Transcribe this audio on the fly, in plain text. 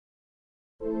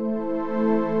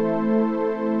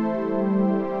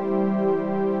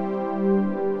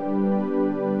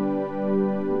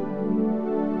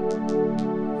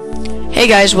Hey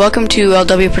guys, welcome to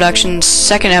LW Productions'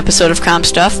 second episode of Comp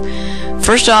Stuff.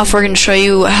 First off, we're going to show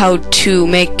you how to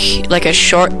make like a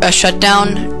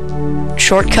shutdown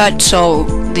shortcut so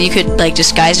that you could like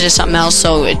disguise it as something else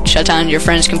so it shuts down your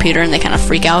friend's computer and they kind of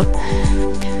freak out.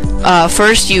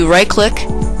 First, you right click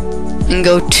and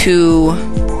go to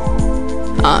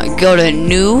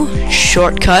New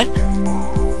Shortcut,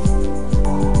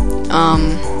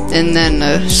 and then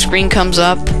the screen comes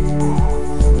up.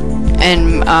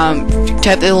 And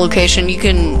type the location. You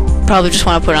can probably just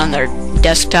want to put it on their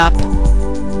desktop.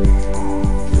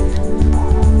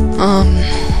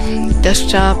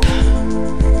 Desktop.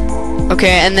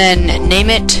 Okay, and then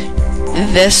name it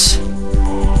this.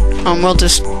 We'll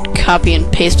just copy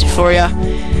and paste it for you.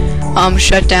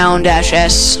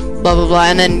 Shutdown-s, blah blah blah,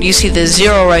 and then you see the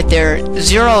 0 right there.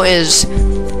 0 is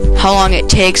how long it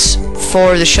takes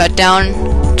for the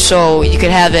shutdown. So you could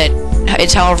have it.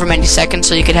 It's however many seconds,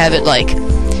 so you could have it like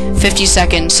 50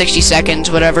 seconds, 60 seconds,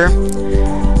 whatever.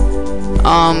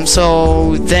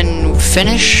 So then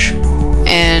finish,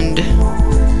 and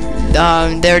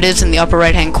there it is in the upper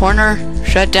right hand corner,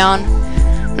 shutdown.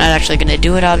 I'm not actually going to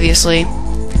do it, obviously,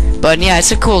 but yeah,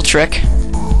 it's a cool trick.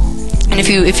 And if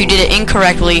you did it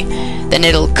incorrectly, then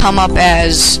it'll come up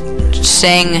as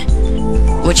saying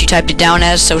what you typed it down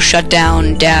as, so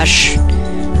shutdown-t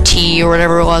or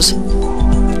whatever it was.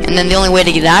 And then the only way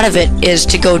to get out of it is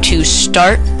to go to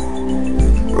Start,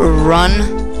 Run,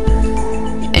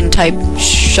 and type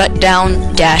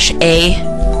shutdown-a.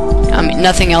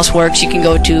 Nothing else works. You can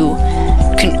go to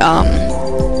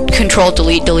Control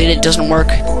Delete. Delete it doesn't work.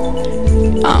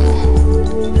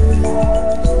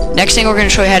 Next thing we're going to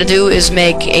show you how to do is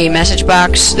make a message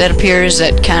box that appears.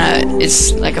 That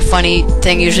it's like a funny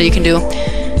thing usually you can do.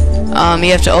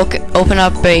 You have to open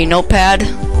up a notepad.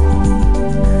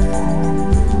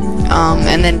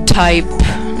 And then type,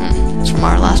 it's from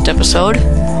our last episode,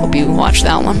 hope you watched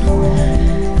that one.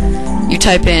 You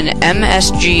type in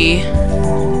MSG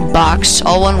box,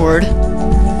 all one word,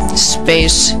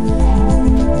 space,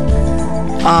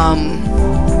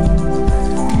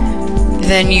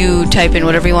 then you type in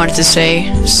whatever you wanted to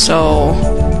say, so,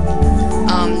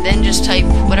 then just type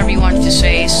whatever you wanted to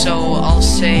say, so I'll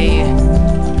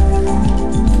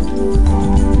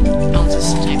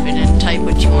just type it in, type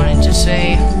what you wanted to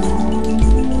say.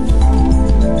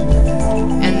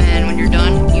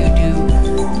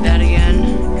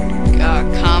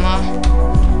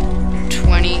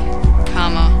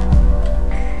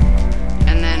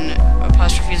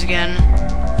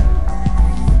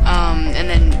 And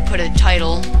then put a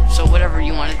title, so whatever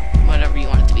you want it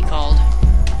to be called.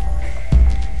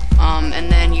 And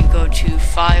then you go to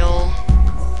File,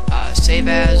 Save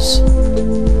As,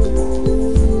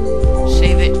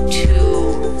 save it to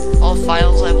all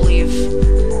files, I believe.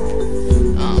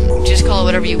 Just call it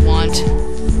whatever you want.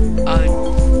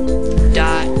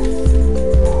 Dot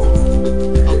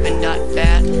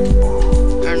open.bat,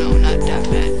 or no, not .bat,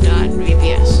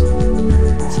 .vbs.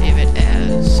 Save it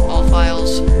as all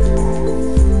files.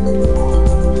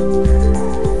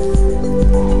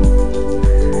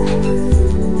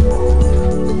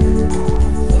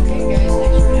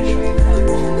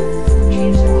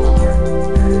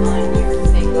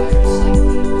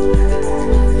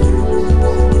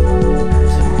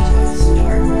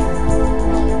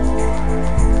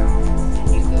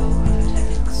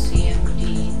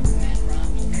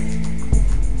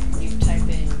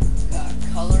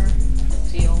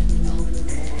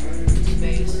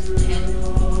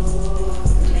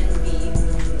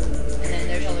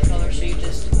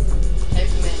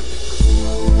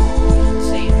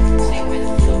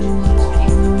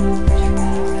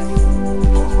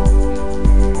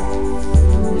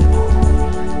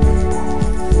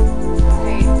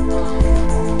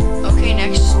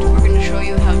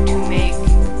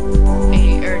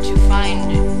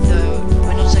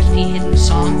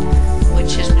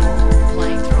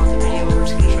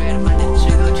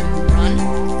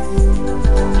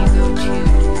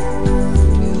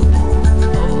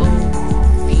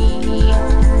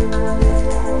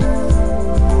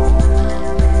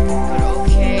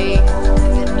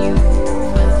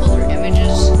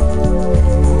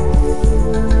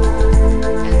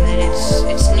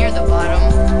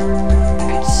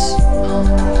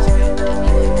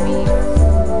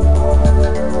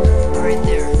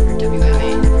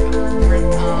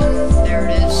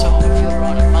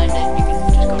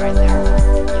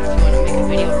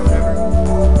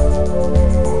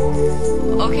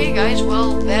 Okay guys,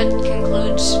 well that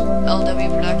concludes LW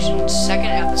Productions'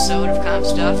 second episode of Comp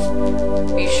Stuff.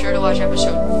 Be sure to watch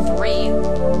episode 3,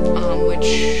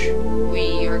 which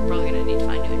we are probably going to need to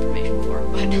find new information for,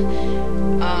 but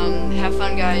have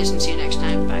fun, guys, and see you next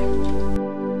time. Bye.